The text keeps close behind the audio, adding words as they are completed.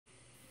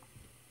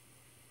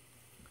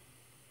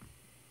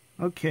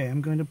Okay, I'm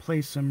going to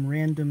play some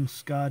random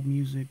SCOD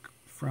music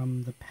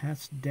from the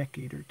past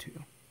decade or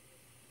two.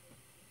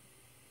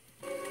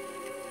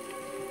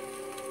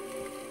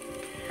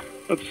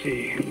 Let's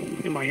see.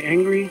 Am I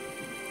angry?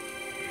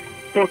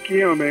 Fuck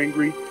yeah, I'm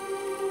angry.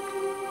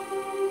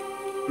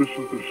 This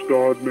is the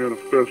SCOD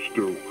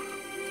Manifesto.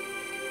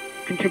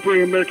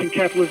 Contemporary American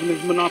capitalism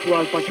is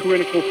monopolized by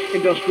tyrannical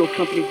industrial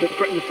companies that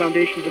threaten the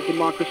foundations of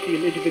democracy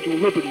and individual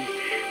liberties.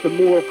 The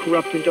moral,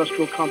 corrupt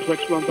industrial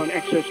complex runs on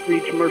excess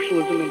greed,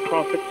 commercialism, and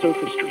profit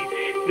sophistry.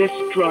 This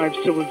drives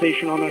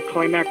civilization on a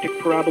climactic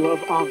parabola of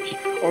angst.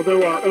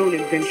 Although our own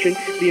invention,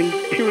 the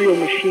imperial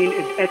machine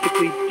is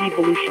ethically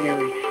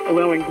devolutionary,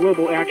 allowing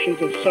global actions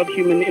as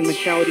subhuman in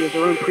mentality as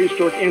our own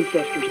prehistoric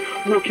ancestors.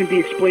 War can be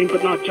explained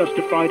but not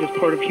justified as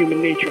part of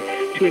human nature.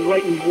 To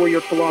enlightened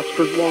warrior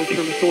philosophers,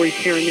 long-term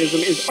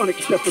authoritarianism is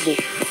unacceptable.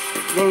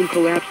 Rome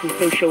collapsed, and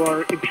so shall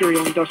our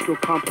imperial industrial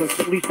complex,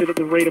 at least at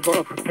the rate of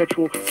our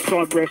perpetual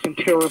progress and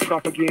terror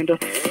propaganda.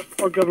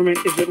 Our government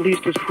is at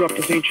least as corrupt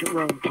as ancient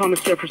Rome. Thomas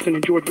Jefferson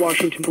and George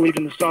Washington believed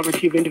in the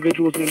sovereignty of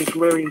individuals in an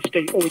agrarian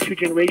state. Only 2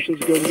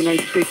 generations ago, the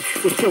United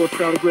States was still a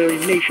proud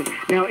agrarian nation.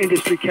 Now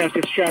industry casts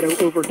its shadow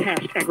over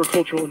past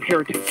agricultural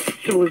inheritance.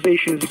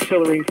 Civilization is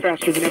accelerating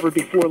faster than ever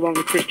before along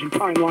the Christian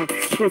timeline,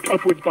 sloped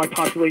upwards by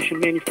population,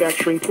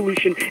 manufacturing,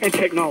 pollution, and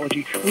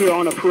technology. We are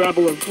on a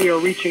parabola. We are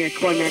reaching a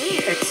climax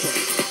of excellence.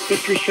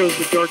 History shows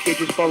the Dark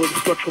Ages follow the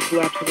structural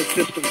collapse of a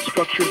system.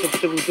 Structures of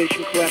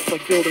civilization collapse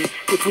like buildings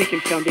with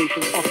weakened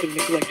foundations, often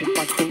neglected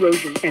by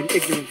corrosion and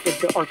ignorance of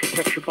the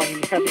architecture by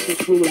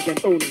inhabitants, rulers,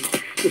 and owners.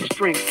 The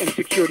strength and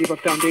security of a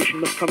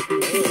foundation must come from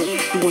the people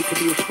who want to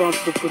be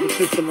responsible for the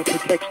system that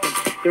protects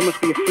them. There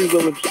must be a free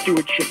will of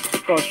stewardship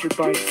fostered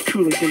by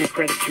truly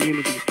democratic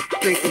communities.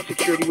 Strength and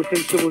security within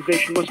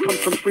civilization must come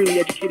from freely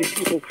educated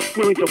people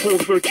willing to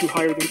hold virtue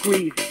higher than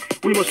greed.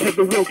 We must have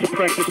the will to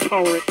practice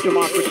tolerant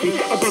democracy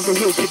above the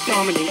will to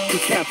dominate through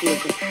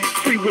capitalism.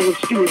 Free will of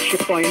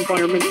stewardship by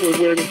environmental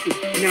awareness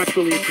is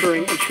naturally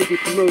occurring and should be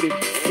promoted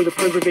for the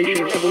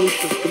preservation and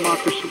evolution of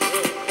democracy.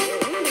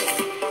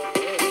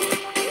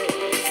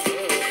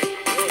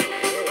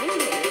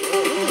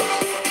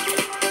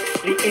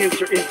 The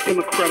answer is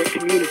democratic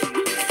communities.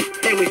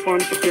 Family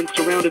farms have been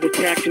surrounded,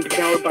 attacked, and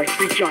devoured by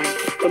 3 giants,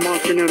 the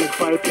monster known as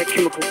biotech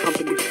chemical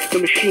companies, the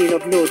machine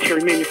of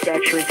military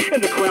manufacturing,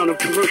 and the crown of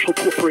commercial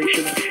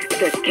corporations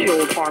that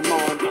killed our ma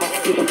and pa.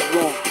 This is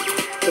wrong.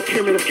 The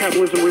pyramid of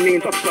capitalism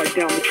remains upside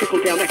down. The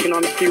trickle-down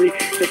economic theory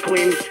that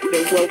claims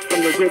that wealth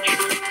from the rich,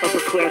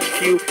 upper-class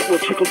few will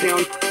trickle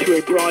down to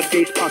a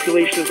broad-based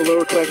population of the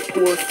lower-class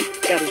poor,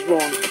 that is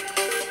wrong.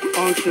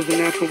 Angst is a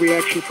natural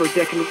reaction for a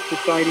decadent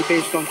society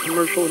based on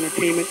commercial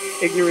entertainment,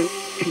 ignorance,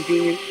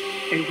 convenience,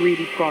 and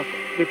greedy profit.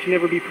 There can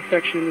never be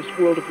perfection in this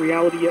world of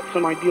reality, yet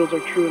some ideals are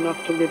true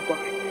enough to live by.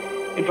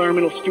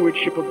 Environmental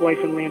stewardship of life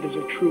and land is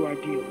a true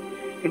ideal.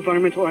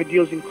 Environmental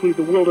ideals include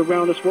the world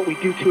around us, what we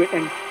do to it,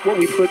 and what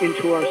we put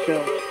into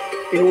ourselves.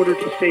 In order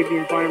to save the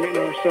environment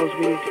and ourselves,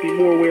 we need to be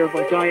more aware of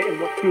our diet and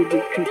what food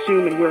we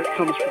consume and where it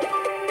comes from.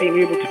 Being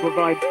able to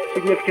provide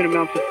significant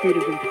amounts of food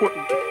is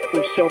important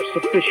for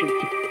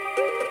self-sufficiency.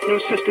 No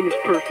system is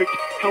perfect,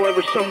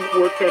 however, some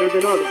work better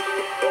than others.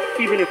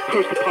 Even if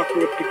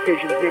post-apocalyptic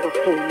visions never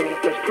fully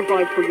manifest,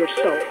 provide for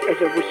yourself as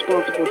a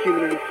responsible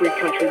human in a free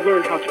country.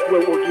 Learn how to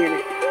grow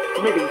organic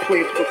living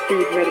plants for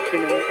food,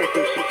 medicine, and an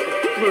ecosystem.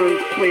 Learn,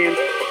 plan,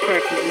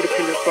 practice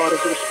independent thought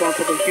as a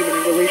responsible human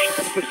in relation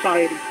to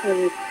society.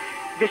 And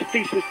this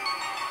thesis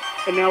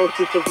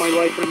analysis of my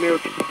life in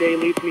America today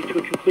leads me to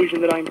a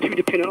conclusion that I am too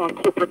dependent on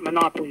corporate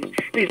monopolies.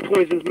 These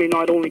poisons may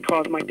not only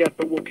cause my death,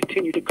 but will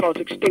continue to cause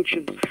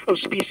extinctions of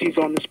species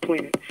on this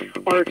planet.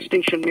 Our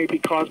extinction may be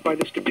caused by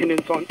this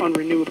dependence on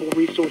unrenewable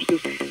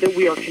resources that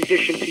we are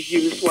conditioned to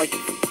use, like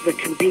the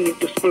convenient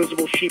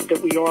disposable sheep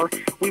that we are.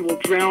 We will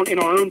drown in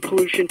our own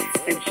pollution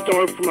and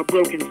starve from a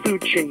broken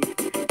food chain.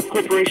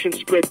 Corporations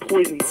spread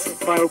poisons,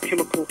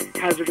 biochemical,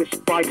 hazardous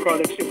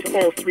byproducts into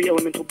all 3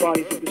 elemental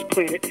bodies of this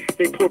planet.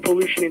 They pour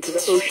pollution into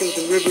the oceans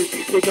and rivers.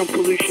 They dump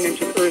pollution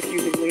into the earth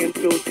using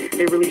landfills.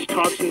 They release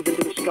toxins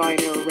into the sky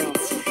and air around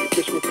us.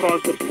 This will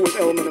cause the 4th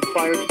element of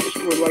fire to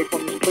destroy life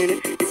on this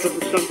planet because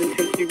the sun's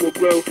intensity will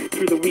grow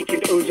through the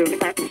weakened ozone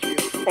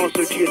atmosphere.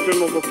 Also,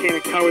 geothermal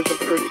volcanic powers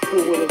of Earth's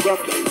core will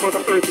erupt. While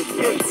the Earth is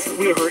pissed,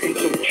 we are her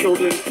insolent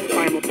children.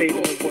 I am a babe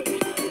in the woods.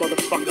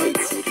 Motherfucker.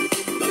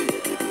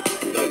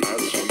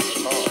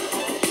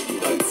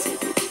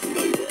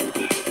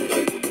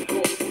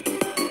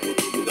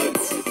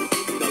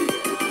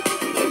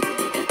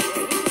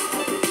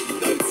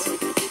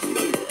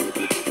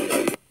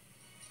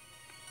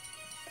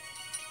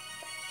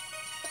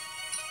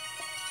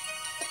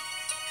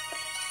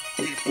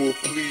 People,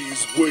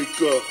 please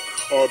wake up.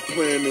 Our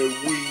planet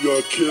we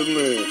are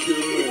killing.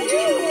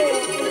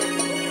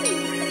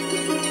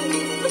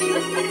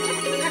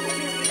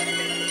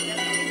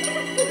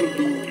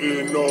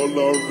 Polluting all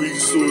our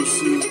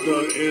resources,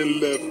 nothing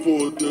left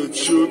for the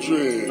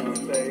children.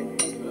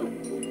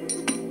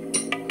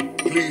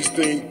 Please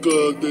think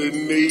of the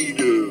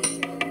Native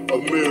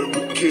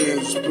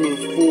Americans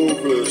before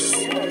us.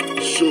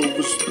 Show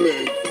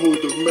respect for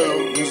the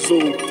mountains,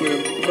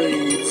 open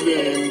plains,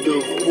 and the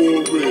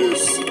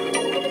forests.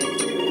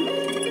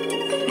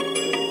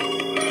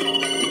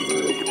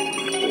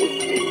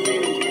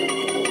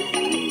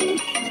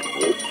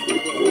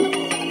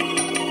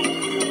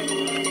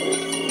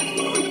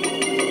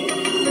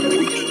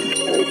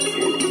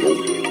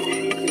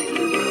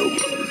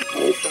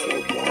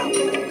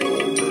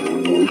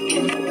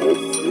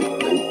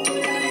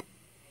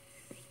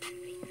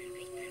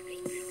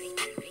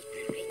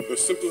 The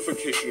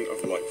simplification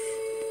of life.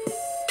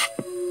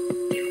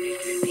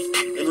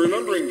 In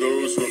remembering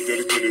those who have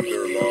dedicated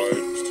their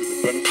lives to the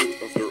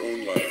benefit of their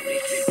own land,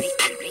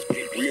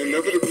 we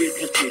inevitably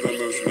picture them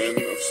as men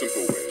of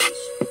simple ways.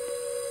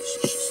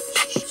 Simple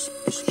ways.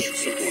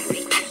 Simple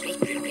ways.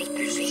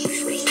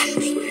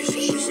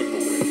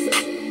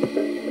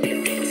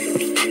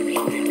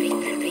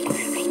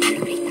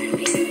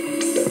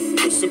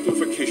 The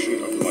simplification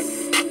of life.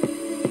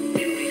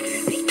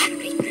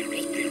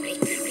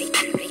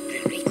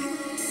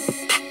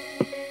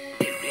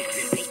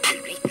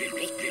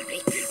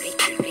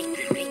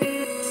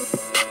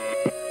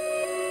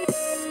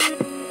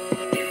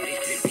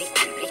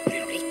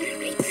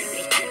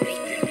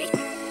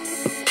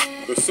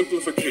 The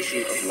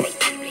simplification of life.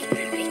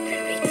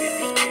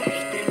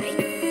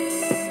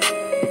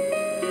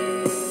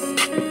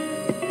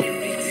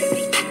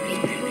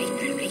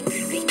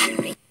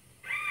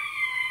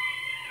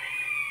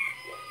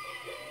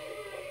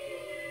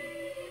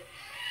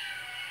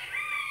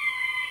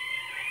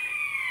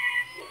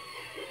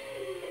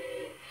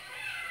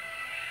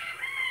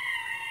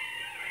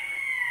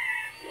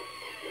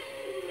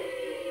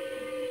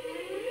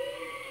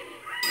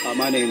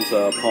 My name's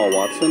Paul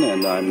Watson,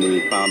 and I'm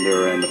the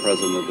founder and the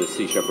president of the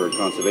Sea Shepherd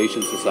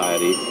Conservation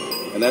Society.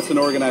 And that's an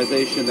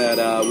organization that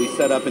we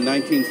set up in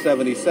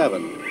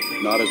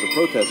 1977, not as a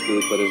protest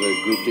group, but as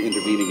a group to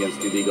intervene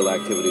against illegal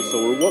activities.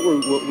 So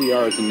what we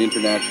are is an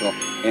international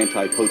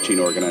anti-poaching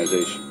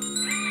organization.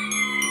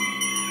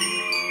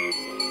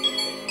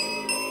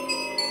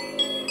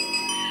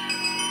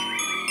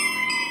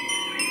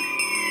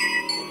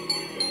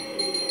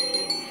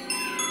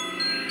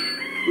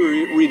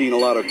 We were reading a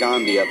lot of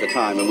Gandhi at the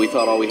time, and we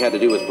thought all we had to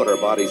do was put our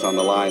bodies on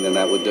the line, and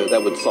that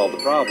would solve the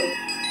problem.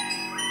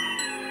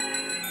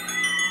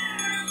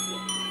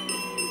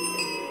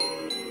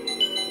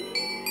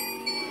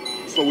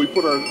 So we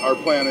put our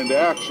plan into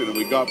action, and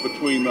we got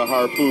between the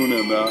harpoon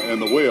and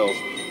the whales.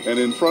 And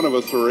in front of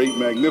us were 8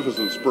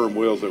 magnificent sperm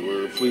whales that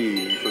were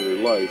fleeing for their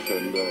life.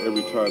 And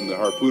every time the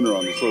harpooner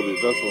on the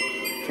Soviet vessel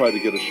tried to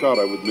get a shot,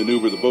 I would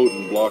maneuver the boat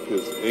and block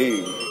his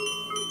aim.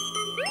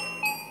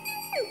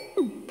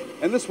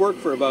 And this worked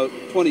for about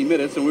 20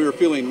 minutes, and we were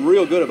feeling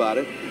real good about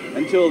it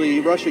until the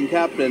Russian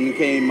captain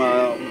came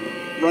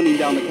running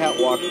down the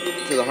catwalk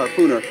to the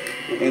harpooner,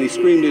 and he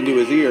screamed into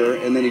his ear,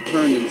 and then he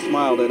turned and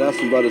smiled at us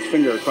and brought his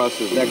finger across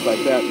his neck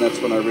like that, and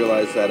that's when I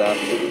realized that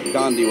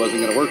Gandhi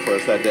wasn't going to work for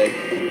us that day.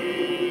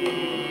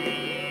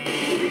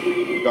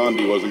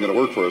 Gandhi wasn't going to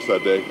work for us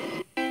that day.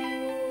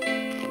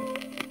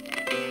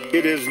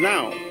 It is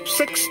now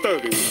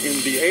 6:30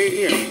 in the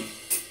a.m.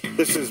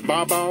 This is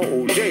Baba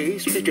OJ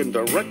speaking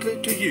directly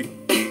to you,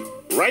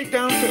 right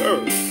down to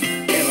earth,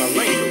 in a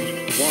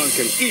language one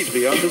can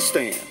easily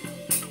understand.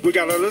 We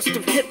got a list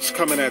of hits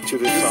coming at you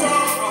this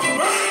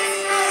time.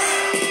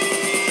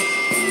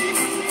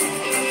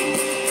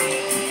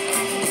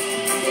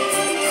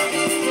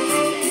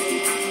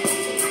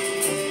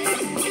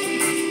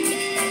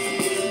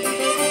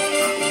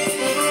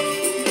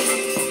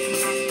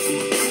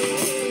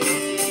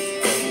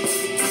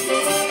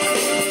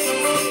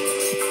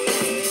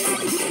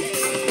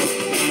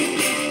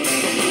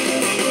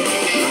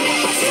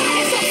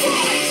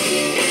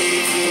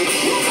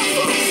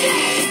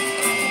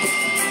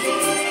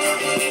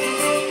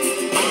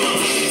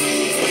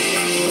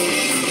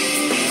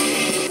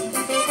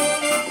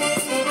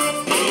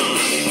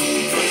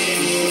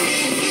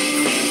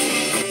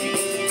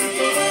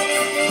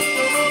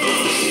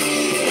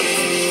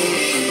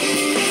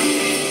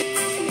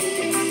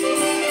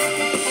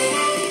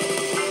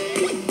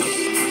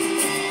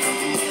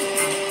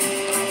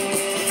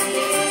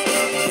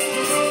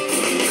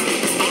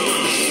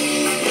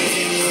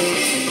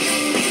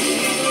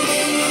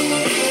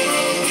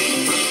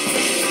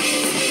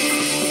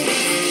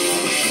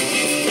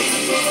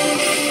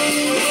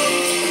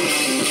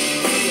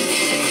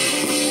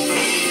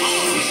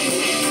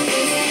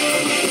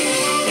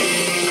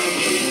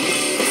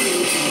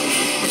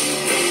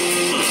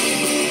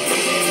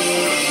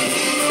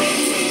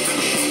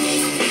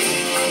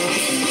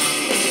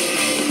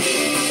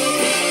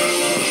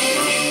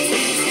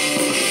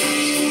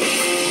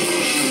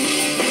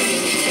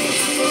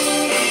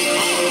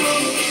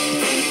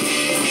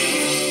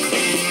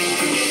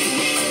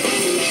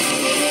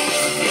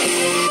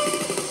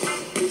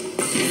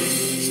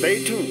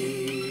 Stay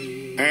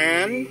tuned,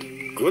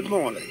 and good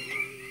morning.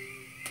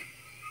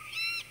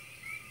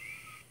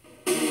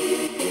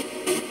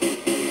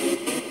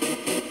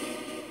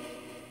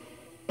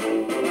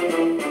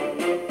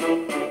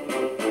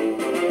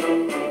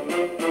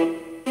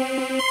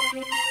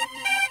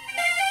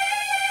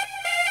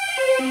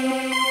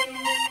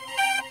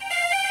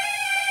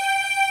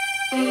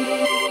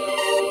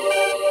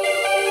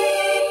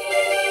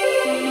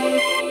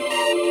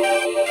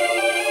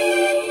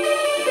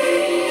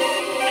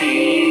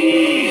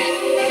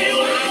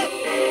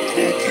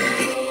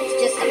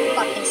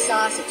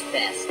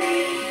 this.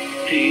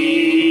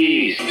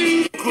 Peace.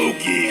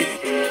 Cookie.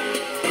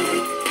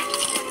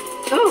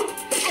 Oh.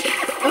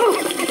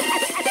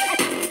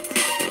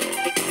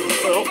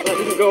 Well, that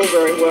didn't go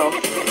very well.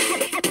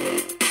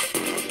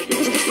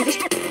 You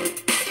just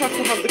have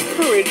to have the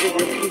courage of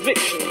your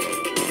conviction.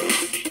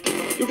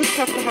 You just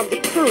have to have the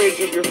courage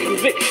of your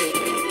conviction.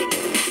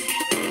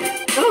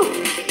 Oh.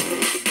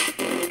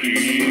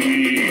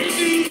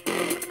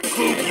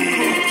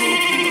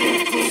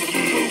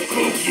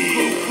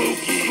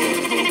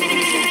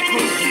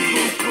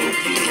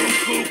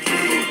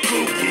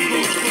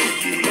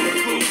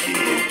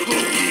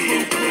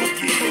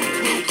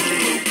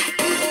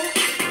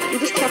 You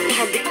just have to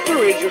have the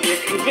courage of your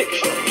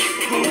conviction.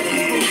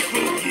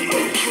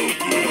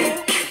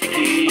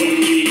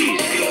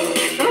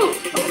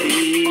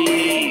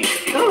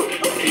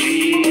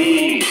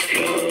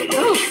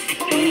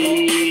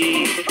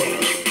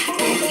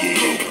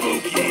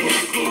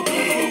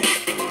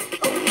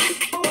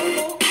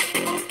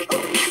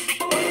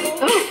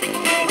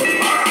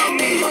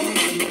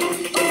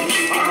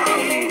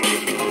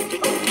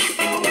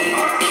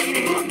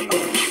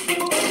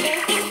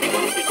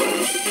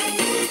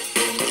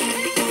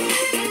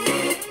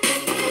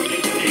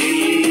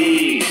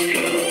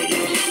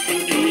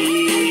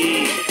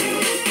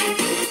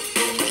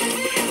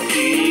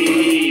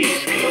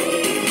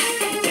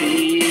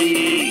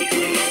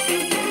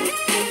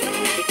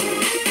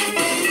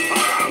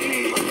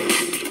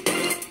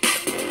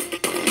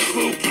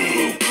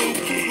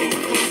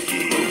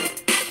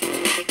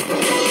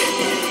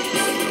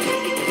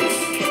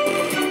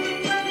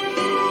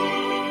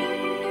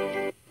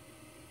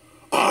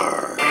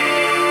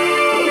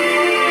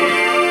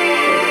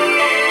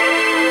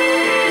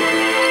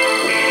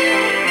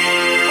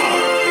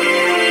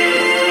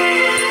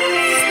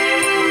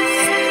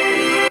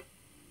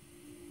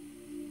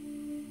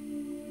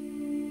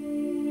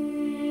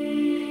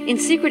 In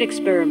secret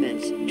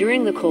experiments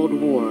during the Cold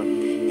War,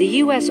 the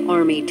U.S.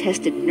 Army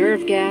tested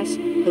nerve gas,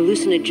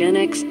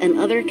 hallucinogenics, and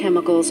other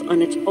chemicals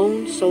on its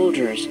own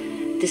soldiers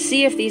to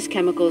see if these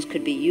chemicals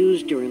could be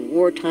used during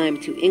wartime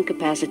to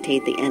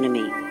incapacitate the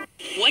enemy.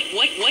 What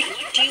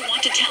do you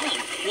want to tell him?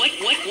 What?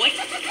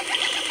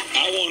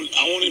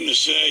 I want him to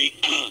say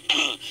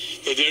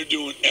that they're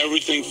doing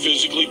everything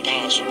physically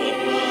possible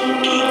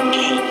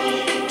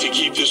to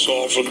keep this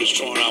all from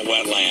destroying our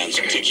wetlands.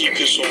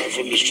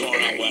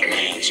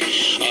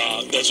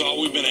 That's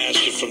all we've been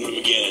asking from the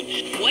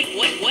beginning. What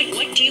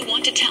do you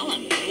want to tell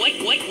him? What?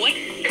 I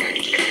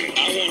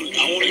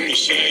want him to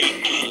say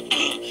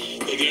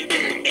that they're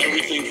doing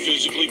everything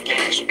physically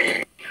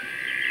possible.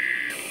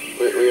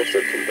 We have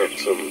to conduct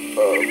some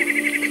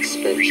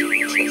expansion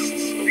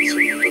tests on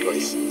some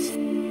devices.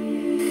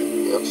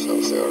 I'm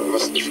sorry, I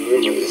must have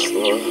realized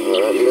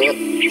Matt,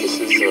 this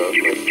is my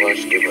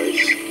flash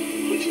device,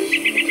 which is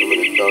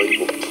becoming a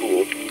valuable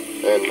tool,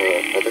 and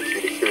I'd like you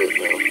to hear it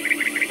now.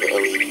 The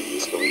LED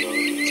is going on,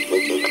 it's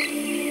blinking.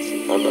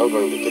 I'm now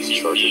going to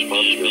discharge it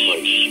onto your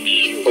mic.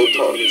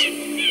 Photons,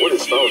 what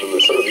is found in the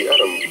center of the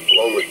atom,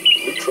 along with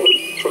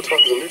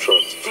protons and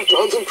neutrons,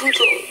 protons and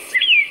protons.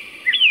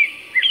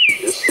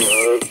 Yes,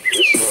 sir.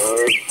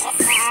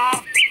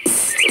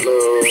 Hello,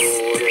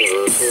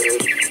 whatever,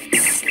 kid.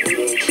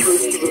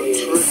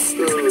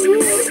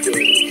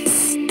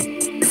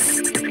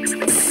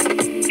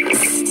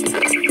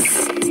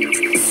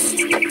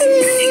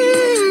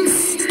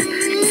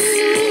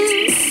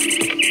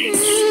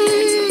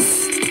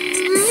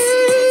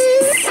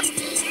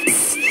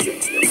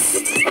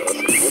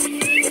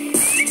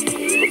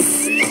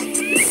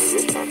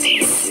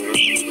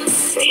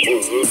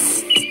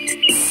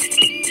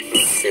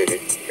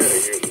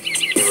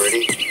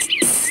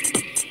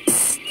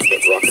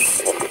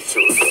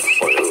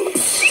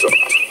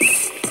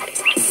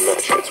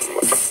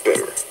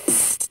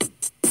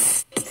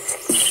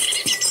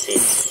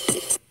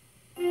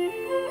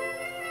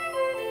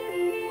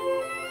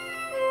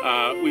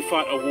 We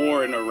fought a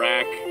war in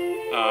Iraq,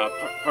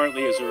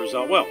 partly as a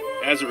result,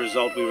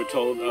 we were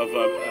told, of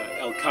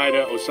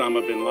Al-Qaeda,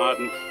 Osama bin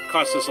Laden. It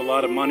cost us a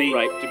lot of money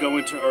to go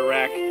into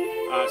Iraq.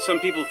 Some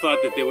people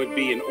thought that there would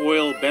be an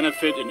oil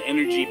benefit, an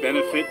energy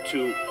benefit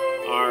to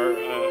our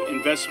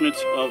investment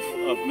of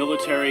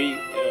military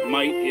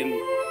might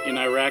in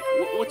Iraq.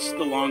 What's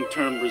the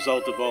long-term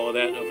result of all of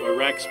that, of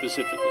Iraq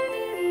specifically?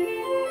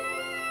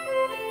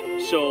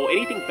 So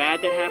anything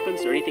bad that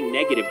happens or anything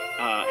negative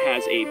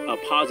has a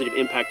positive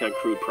impact on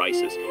crude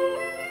prices.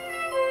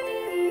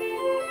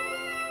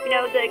 You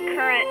know, the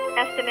current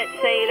estimates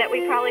say that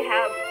we probably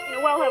have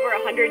well over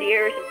 100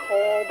 years of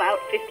coal, about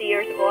 50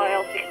 years of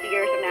oil, 60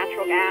 years of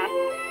natural gas.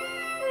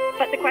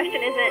 But the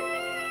question isn't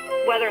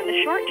whether in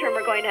the short term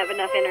we're going to have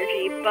enough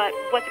energy, but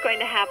what's going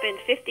to happen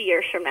 50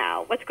 years from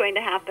now? What's going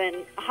to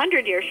happen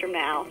 100 years from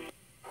now?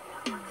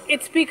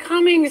 It's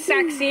becoming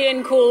sexy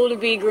and cool to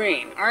be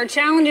green. Our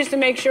challenge is to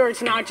make sure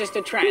it's not just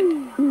a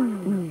trend.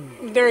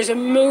 There's a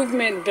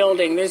movement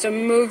building. There's a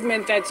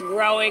movement that's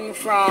growing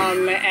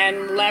from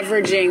and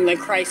leveraging the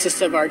crisis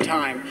of our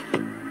time.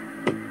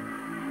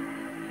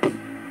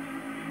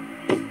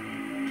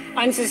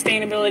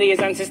 Unsustainability is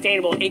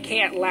unsustainable. It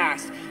can't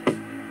last.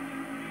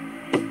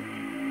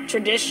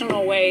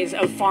 Traditional ways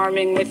of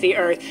farming with the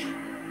earth.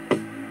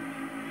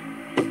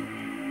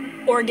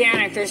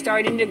 Organic, they're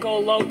starting to go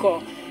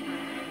local.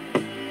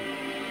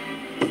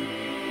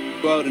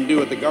 Go out and do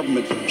what the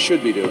government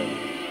should be doing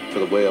for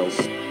the whales.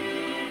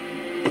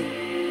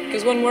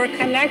 Because when we're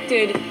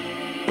connected,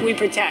 we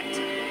protect.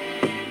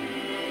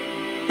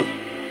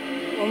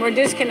 When we're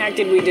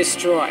disconnected, we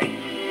destroy.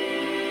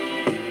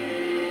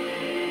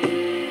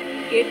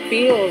 It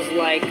feels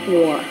like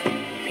war.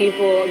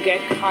 People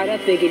get caught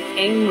up, they get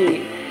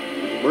angry.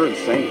 We're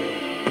insane.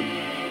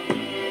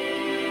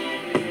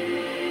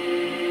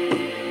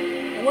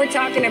 And we're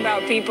talking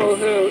about people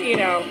who, you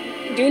know,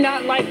 do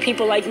not like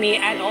people like me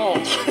at all.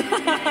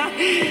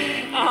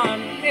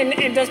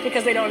 And just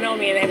because they don't know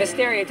me and they have a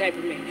stereotype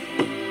of me.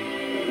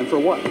 And for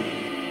what?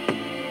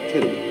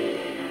 Kidding.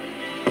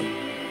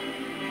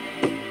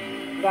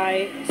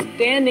 By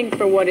standing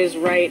for what is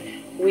right,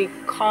 we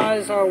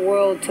cause our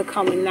world to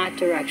come in that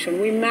direction.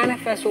 We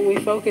manifest what we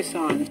focus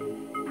on.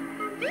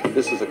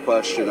 This is a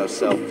question of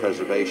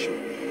self-preservation,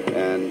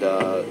 and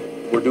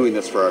we're doing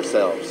this for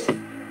ourselves.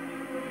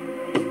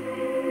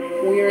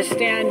 We are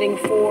standing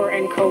for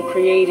and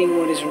co-creating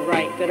what is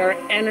right, that our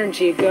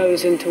energy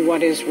goes into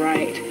what is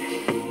right.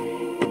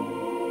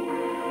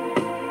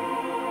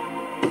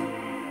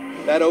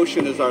 That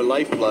ocean is our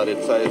lifeblood,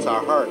 it's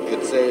our heart,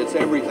 it's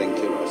everything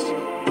to us.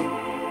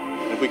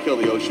 And if we kill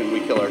the ocean, we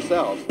kill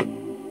ourselves.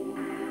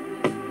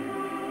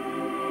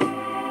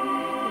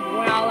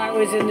 While I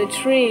was in the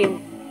tree,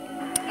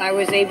 I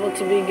was able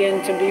to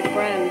begin to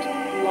befriend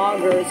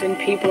loggers and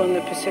people in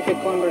the Pacific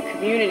lumber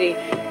community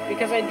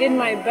because I did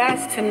my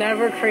best to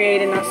never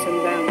create an us and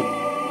them,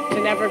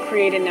 to never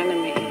create an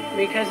enemy.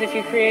 Because if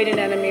you create an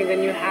enemy,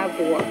 then you have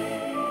war.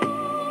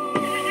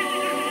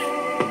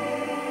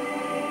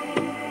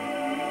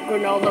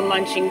 Granola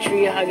munching,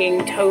 tree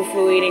hugging,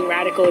 tofu eating,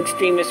 radical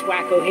extremist,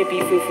 wacko,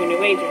 hippie, foo-foo,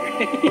 new ager.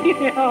 You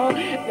know,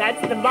 that's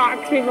the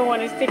box people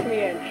want to stick me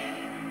in.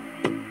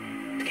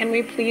 Can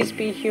we please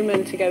be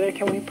human together?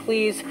 Can we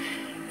please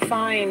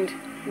find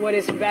what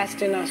is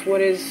best in us,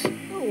 what is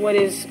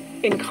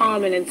in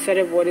common instead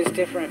of what is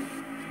different?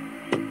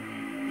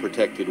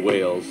 Protected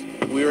whales.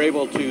 We were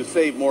able to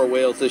save more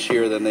whales this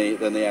year than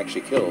they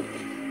actually killed,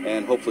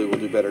 and hopefully we'll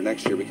do better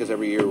next year because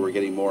every year we're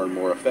getting more and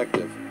more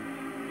effective.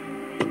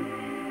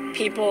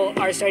 People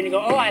are starting to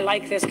go, oh, I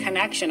like this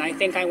connection. I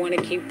think I want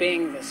to keep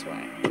being this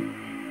way.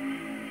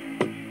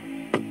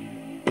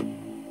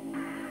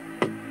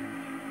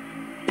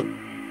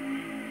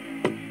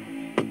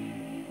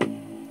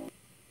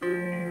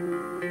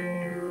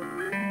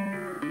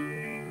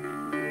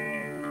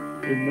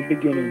 In the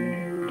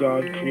beginning,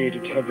 God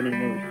created heaven and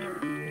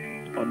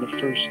earth. On the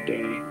first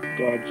day,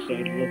 God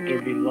said, let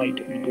there be light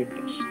and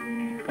goodness.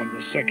 On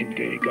the second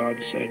day, God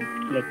said,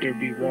 let there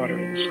be water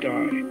and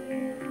sky.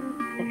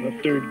 On the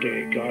third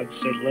day, God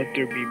said, let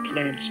there be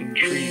plants and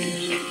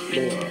trees,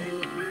 flora.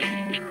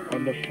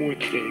 On the fourth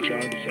day,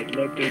 God said,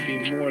 let there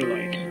be more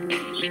light,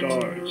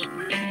 stars.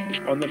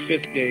 On the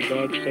fifth day,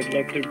 God said,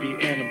 let there be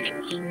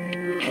animals.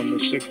 On the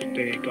sixth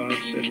day, God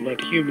said, let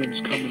humans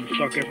come and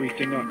fuck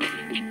everything up.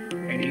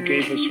 And he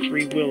gave us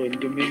free will and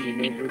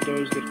dominion over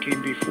those that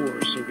came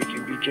before, so we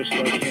can be just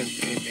like him,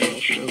 a male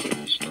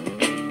chauvinist.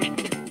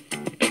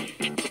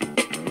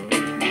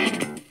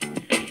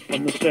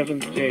 On the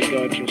seventh day,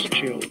 God just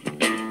chilled.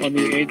 On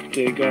the eighth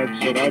day, God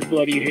said, I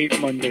bloody hate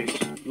Mondays.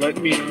 Let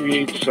me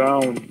create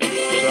sound,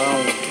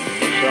 sound,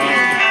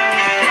 sound.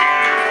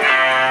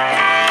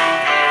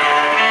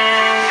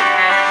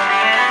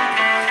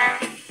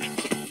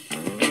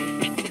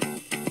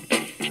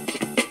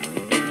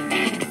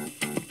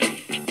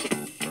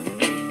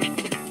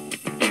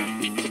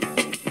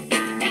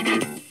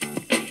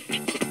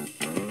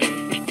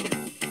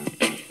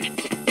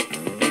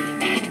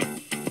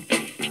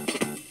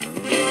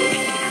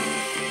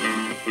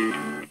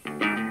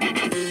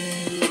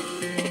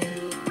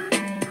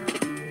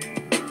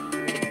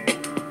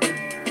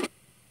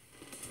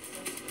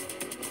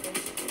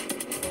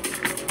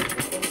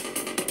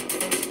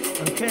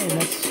 Okay,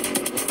 that's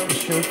the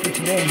show for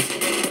today.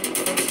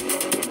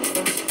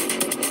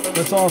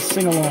 Let's all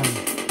sing along.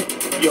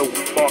 Yo,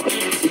 boss,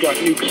 we got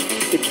nukes.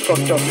 It's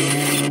fucked up in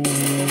here.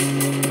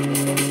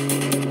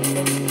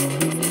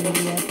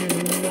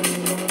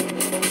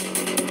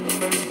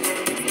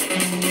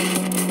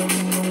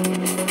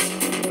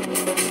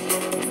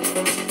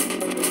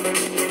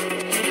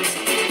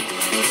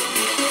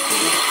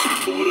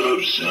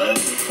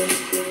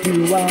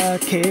 Do I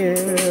care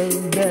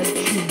that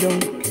you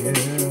don't care?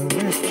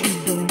 That you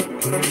don't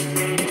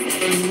care?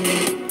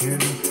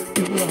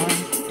 Do I?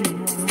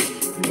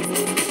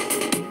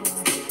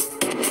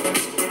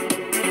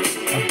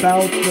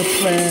 About the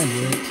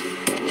planet.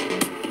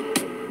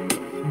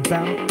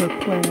 About the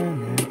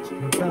planet.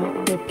 About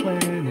the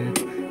planet.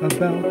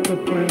 About the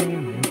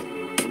planet.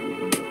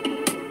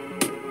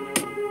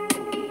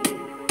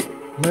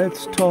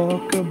 Let's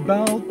talk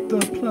about the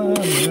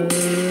planet.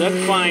 That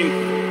fine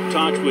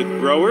talked with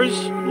growers,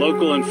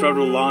 local and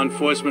federal law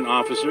enforcement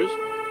officers,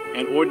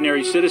 and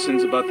ordinary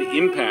citizens about the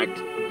impact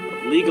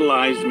of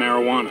legalized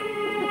marijuana.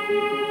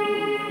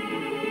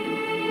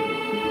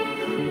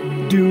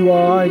 Do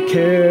I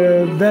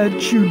care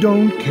that you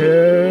don't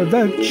care,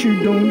 that you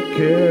don't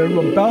care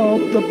about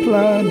the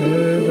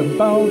planet,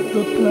 about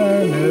the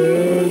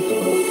planet?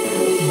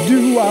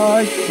 Do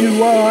I care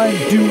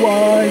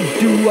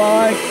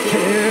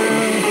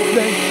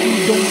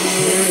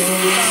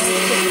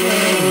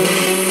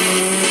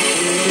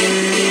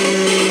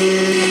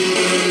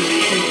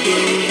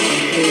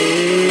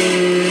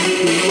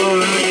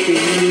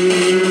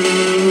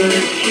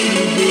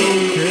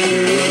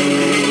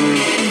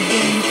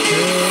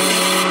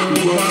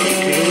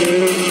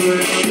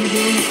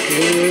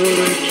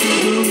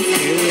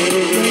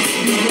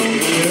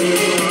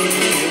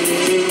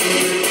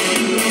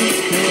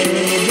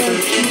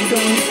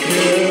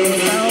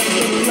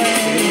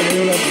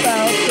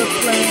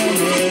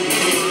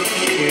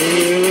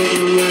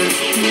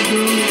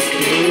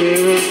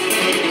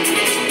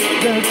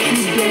that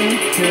you don't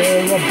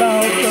care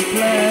about the planet? About the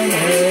planet.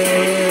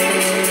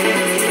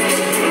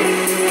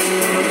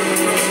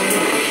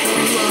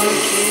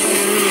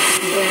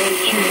 That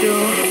you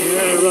don't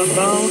care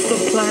about the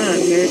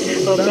planet,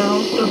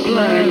 about the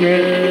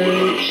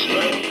planet.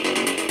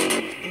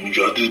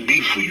 Got this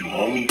beat for you,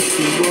 homie.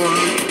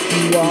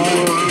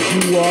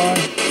 You are.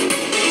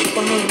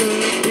 Father,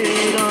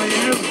 did I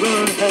ever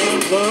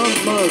have a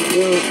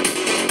mother?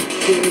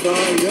 Did I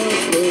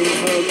ever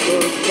have a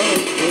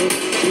mother?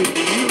 Did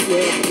you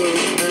ever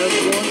have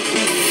one?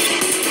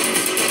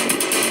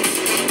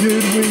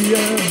 Did we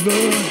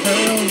ever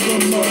have a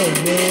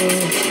mother?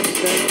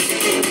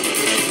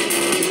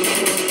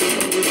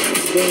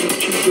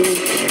 That you don't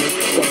care.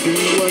 Why do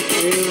I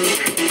care?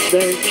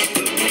 That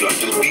you got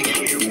this beat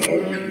for you,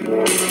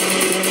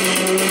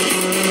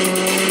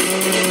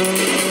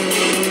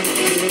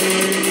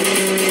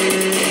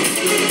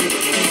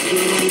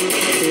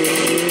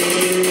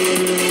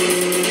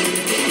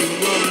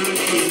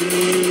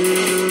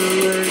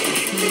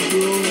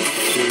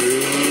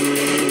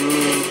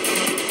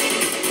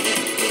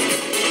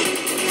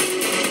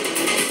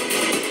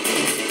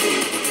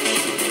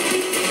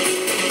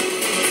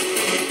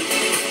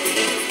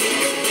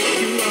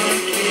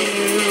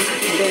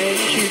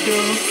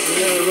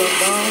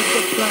 about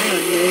the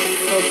planet,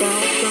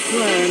 about the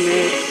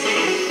planet.